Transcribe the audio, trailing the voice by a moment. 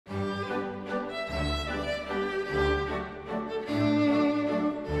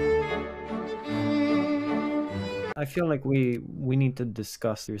I feel like we need to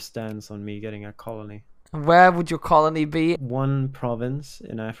discuss your stance on me getting a colony. Where would your colony be? One province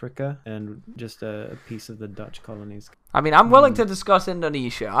in Africa and just a piece of the Dutch colonies. I mean, I'm willing to discuss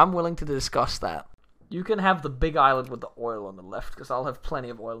Indonesia. I'm willing to discuss that. You can have the big island with the oil on the left, because I'll have plenty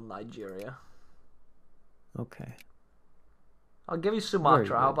of oil in Nigeria. Okay. I'll give you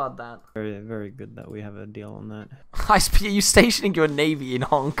Sumatra. How about that? Very, very good that we have a deal on that. Are you stationing your navy in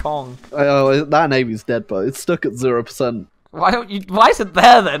Hong Kong? That navy's dead, but it's stuck at 0%. Why don't you? Why is it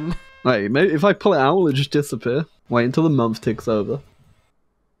there then? Hey, maybe if I pull it out, will it just disappear? Wait until the month ticks over.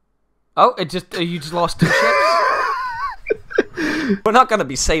 Oh, you just lost 2 ships? We're not going to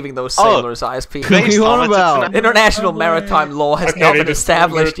be saving those sailors, ISP. What are you on about? International maritime law has not been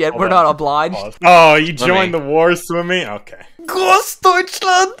established yet. We're not obliged. Oh, you joined the war, Swimmy? Okay. Gross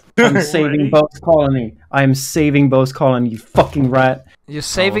Deutschland! I'm saving Bo's colony. I'm saving Bo's colony, you fucking rat. You're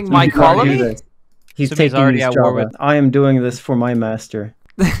saving my colony? He's taking his job. I am doing this for my master.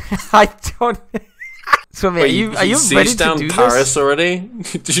 I don't... Swimmy, are you ready to do Paris this? already?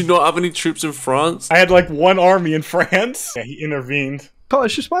 Did you not have any troops in France? I had like 1 army in France. Yeah, he intervened.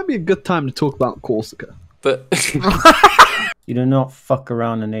 College, this might be a good time to talk about Corsica. But you do not fuck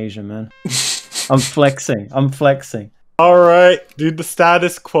around in Asia, man. I'm flexing. I'm flexing. Alright, do the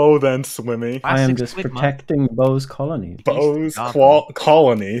status quo then, Swimmy. I am just protecting Bo's colonies. Bo's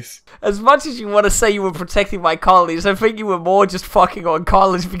colonies. As much as you want to say you were protecting my colonies, I think you were more just fucking on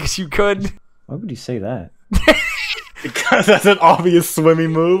college because you could. Why would you say that? Because that's an obvious Swimmy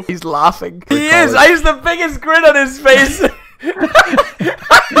move. He's laughing. He is! I use the biggest grin on his face!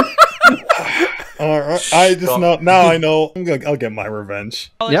 Alright, I just know. Now I know. I'll get my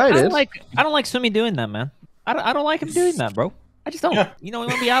revenge. Yeah, it is. I don't like Swimmy doing that, man. I don't like him doing that, bro. I just don't. Yeah. You know, we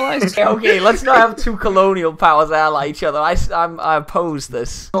want to be allies. Okay, let's not have 2 colonial powers ally each other. I oppose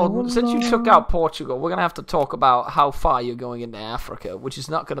this. So, since you took out Portugal, we're gonna have to talk about how far you're going into Africa, which is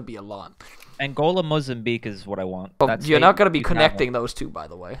not gonna be a lot. Angola, Mozambique is what I want. Oh, you're not gonna be connecting those 2, by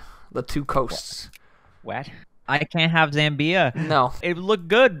the way. The 2 coasts. What? I can't have Zambia. No. It would look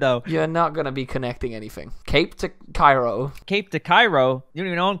good, though. You're not going to be connecting anything. Cape to Cairo. Cape to Cairo? You don't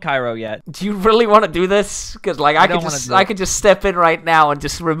even own Cairo yet. Do you really want to do this? Because, like, I could just step in right now and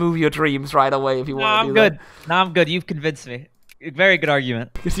just remove your dreams right away if you want to do that. No, I'm good. You've convinced me. Very good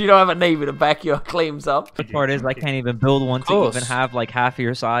argument. Because you don't have a navy to back your claims up. The part is, I can't even build one to even have, like, half of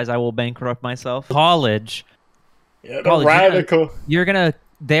your size. I will bankrupt myself. College. Yeah, the radical. You're gonna...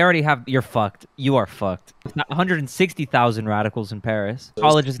 They already have... You're fucked. You are fucked. 160,000 radicals in Paris.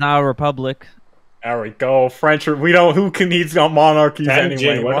 College is now a republic. There we go. French... We don't... Who needs monarchies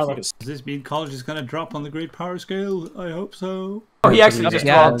anyway? Does this mean college is going to drop on the great power scale? I hope so. Oh, he actually just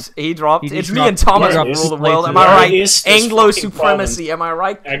dropped. He dropped. It's me and Thomas who rule the world. Am I right? Anglo supremacy. Am I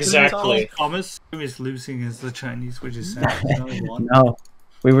right? Exactly. Thomas is losing as the Chinese, which is sad. No.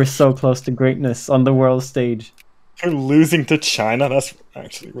 We were so close to greatness on the world stage. You're losing to China? That's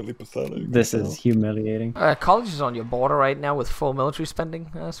actually really pathetic. This is humiliating. College is on your border right now with full military spending,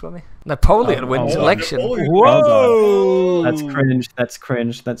 Swimmy. Napoleon wins election. Whoa! That's cringe. That's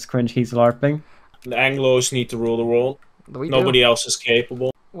cringe. That's cringe. He's LARPing. The Anglos need to rule the world. Nobody else is capable.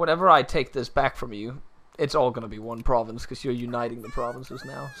 Whenever I take this back from you, it's all going to be 1 province because you're uniting the provinces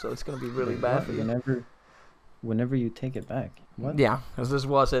now. So it's going to be really bad for you. Whenever you take it back. What? Yeah, because this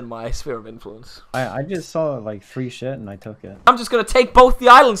was in my sphere of influence. I just saw like free shit and I took it. I'm just gonna take both the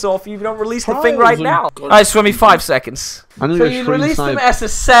islands off you if you don't release the thing right now. Alright, Swimmy, 5 seconds. So you release them as a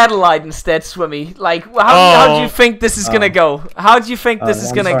satellite instead, Swimmy. Like, how do you think this is gonna go? How do you think this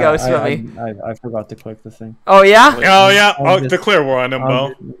is gonna go, Swimmy? I forgot to click the thing. Oh yeah? Oh yeah. Oh, declare war on him,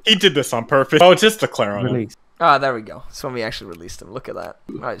 Bo. He did this on purpose. Oh, just declare on him. Ah, there we go. Swimmy actually released him. Look at that.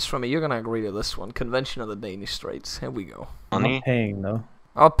 Alright, Swimmy, you're gonna agree to this one. Convention of the Danish Straits. Here we go. I'm not paying, though.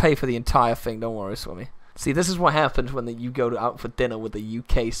 I'll pay for the entire thing. Don't worry, Swimmy. See, this is what happens when you go out for dinner with the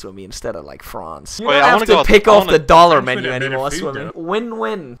UK, Swimmy, instead of, like, France. You don't have to pick off the dollar menu anymore, Swimmy.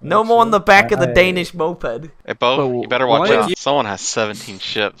 Win-win. No more on the back of the Danish moped. Hey, Bo, you better watch out. Someone has 17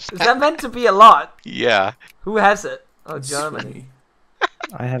 ships. Is that meant to be a lot? Yeah. Who has it? Oh, Germany.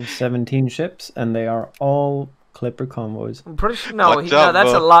 I have 17 ships, and they are all Clipper convoys. I'm pretty sure. No,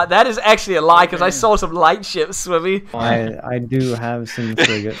 that's a lie. That is actually a lie because I saw some light ships, Swimmy. I do have some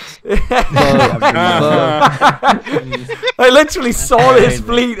frigates. I literally saw his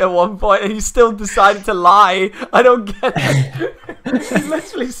fleet at one point, and he still decided to lie. I don't get it. He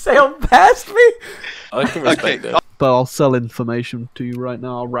literally sailed past me. I can respect that. But I'll sell information to you right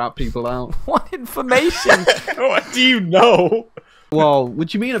now. I'll rat people out. What information? What do you know? Well, what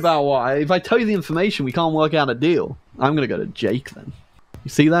do you mean about what? If I tell you the information, we can't work out a deal. I'm gonna go to Jake then. You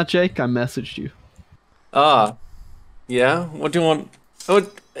see that, Jake? I messaged you. Ah. Yeah? What do you want? Oh,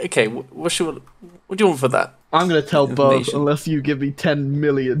 okay, what do you want for that? I'm gonna tell Bo unless you give me $10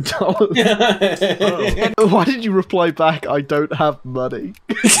 million. Why did you reply back? I don't have money.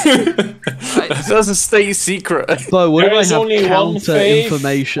 That's a state secret. Bo, what do I have counter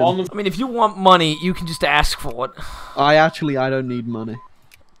information? I mean, if you want money, you can just ask for it. I don't need money.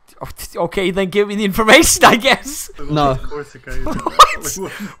 Okay, then give me the information, I guess. No.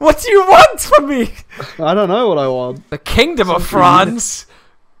 What do you want from me? I don't know what I want. The Kingdom of France?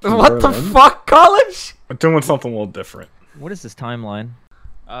 What the fuck, college? I'm doing something a little different. What is this timeline?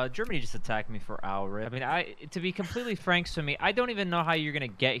 Germany just attacked me for Abra. I mean, to be completely frank, Swimmy, I don't even know how you're gonna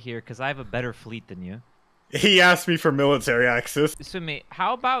get here because I have a better fleet than you. He asked me for military access. Swimmy,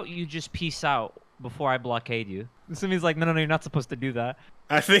 how about you just peace out before I blockade you? Swimmy's like, no, you're not supposed to do that.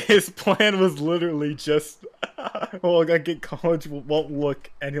 I think his plan was literally just, well, I get college, won't look,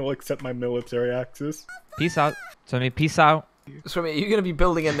 and he'll accept my military access. Peace out. Swimmy, peace out. Swimmy, you're gonna be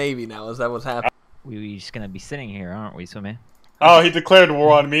building a navy now, is that what's happening? We're just gonna be sitting here, aren't we, Swimmy? Oh, he declared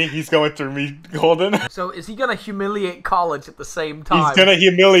war on me. He's going through me, Golden. So is he gonna humiliate college at the same time? He's gonna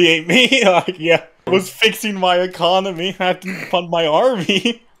humiliate me? Yeah. I was fixing my economy. I had to fund my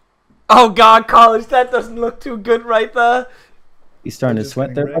army. Oh god, college, that doesn't look too good right there. You starting to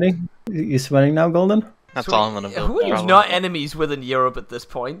sweat there, buddy? You sweating now, Golden? That's all I'm gonna build. Who are you not enemies with in Europe at this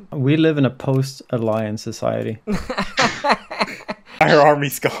point? We live in a post-alliance society. Our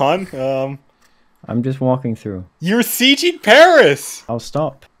army's gone. I'm just walking through. You're sieging Paris! I'll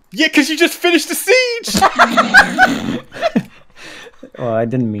stop. Yeah, because you just finished the siege! Well, I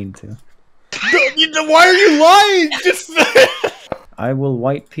didn't mean to. Why are you lying? Just I will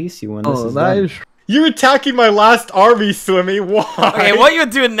white peace you when this is that done. is... You're attacking my last army, Swimmy. Why? Okay, what you're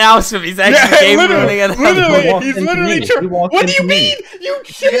doing now, Swimmy, is actually game ruining. Literally, he's literally trying. What do you mean? You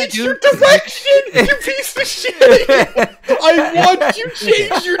changed your direction, you piece of shit! I want you to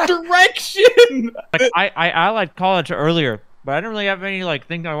change your direction. Like I allied college earlier, but I didn't really have any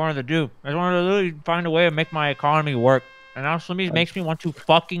things I wanted to do. I just wanted to really find a way to make my economy work. And now Swimmy makes me want to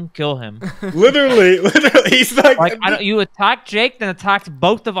fucking kill him. Literally, he's like you attacked Jake, then attacked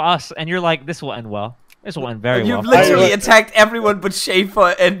both of us, and you're like, this will end well. This will end very well. You've literally attacked everyone but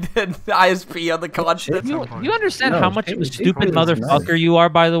Schäfer and ISP on the continent. You understand how much of a stupid motherfucker you are,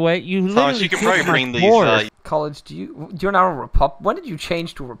 by the way? You literally can probably bring these. College, you're now a republic. When did you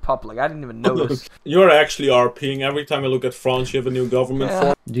change to a republic? I didn't even notice. You're actually RPing. Every time you look at France, you have a new government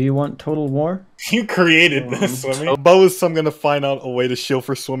form. Do you want total war? You created this, Swimmy. Bo is gonna find out a way to shield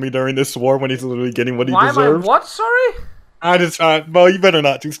for Swimmy during this war when he's literally getting what he deserves. Why am I what? Sorry? I just, Bo, you better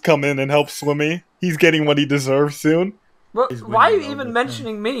not just come in and help Swimmy. He's getting what he deserves soon. But why are you even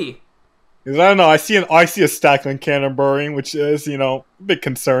mentioning me? Because I don't know, I see a stack on Canterbury, which is, a bit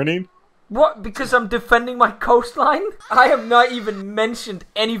concerning. What? Because I'm defending my coastline? I have not even mentioned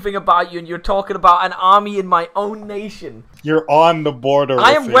anything about you, and you're talking about an army in my own nation. You're on the border.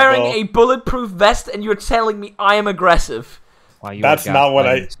 I am wearing a bulletproof vest, and you're telling me I am aggressive. Wow, that's not what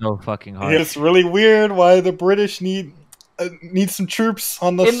I. So fucking hard. It's really weird why the British need some troops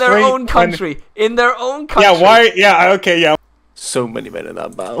on the in their own country. In their own country. Yeah. Why? Yeah. Okay. Yeah. So many men in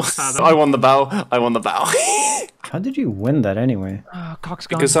that bow. I won the bow. I won the bow. How did you win that anyway? Cock's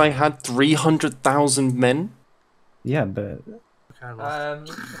gone. Because I had 300,000 men. Yeah, but...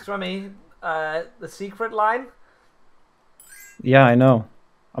 Swimmy, the secret line? Yeah, I know.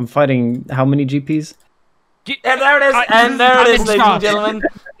 I'm fighting how many GPs? And there it is! And there it is, ladies and gentlemen!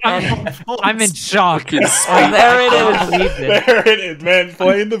 I'm in shock. And there it is! There it is, man.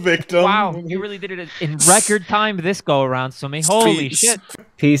 Playing the victim. Wow, you really did it in record time this go around, Swimmy. Holy shit.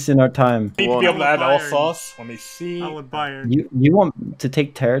 Peace in our time. Need to be able to add Alsace. Let me see. I would buy You want to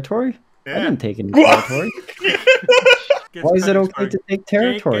take territory? Yeah. I didn't take any territory. Why is it okay to take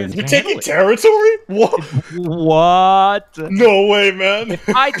territory? You're taking territory? What? What? No way, man. If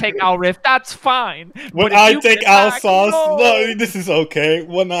I take Alrif, that's fine. When I take Alsace, no, this is okay.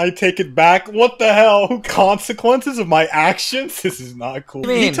 When I take it back, what the hell? Consequences of my actions? This is not cool.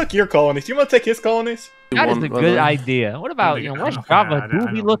 He took your colonies. You want to take his colonies? That is a good idea. What about, West Java do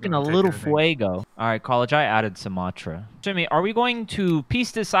be looking a little fuego? Alright, college, I added Sumatra. Jimmy, are we going to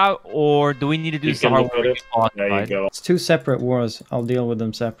piece this out, or do we need to do some hard work? There you go. It's two separate wars. I'll deal with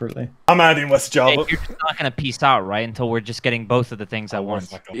them sepaleply. I'm adding West Java. You're just not going to piece out, right? Until we're just getting both of the things at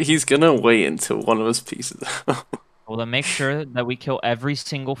once. He's gonna wait until one of us pieces. Well, then make sure that we kill every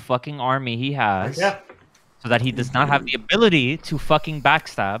single fucking army he has. Yeah. So that he does not have the ability to fucking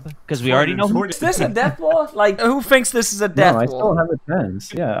backstab, because we already know who. Is this a death war? Like, who thinks this is a death war? I still have a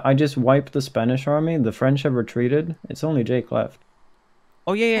chance. Yeah, I just wiped the Spanish army. The French have retreated. It's only Jake left.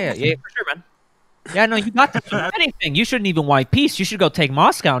 Oh, yeah, for sure, man. Yeah, no, you got to anything. You shouldn't even want peace. You should go take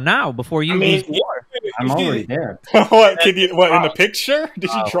Moscow now before you lose war. I'm already there. What? Can you? What in the picture?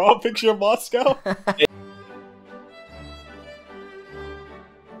 Did you draw a picture of Moscow?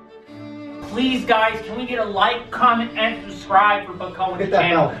 Please, guys, can we get a like, comment, and subscribe for Bokoen's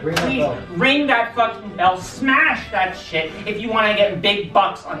channel? Please ring that fucking bell, smash that shit if you want to get big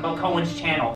bucks on Bokoen's channel.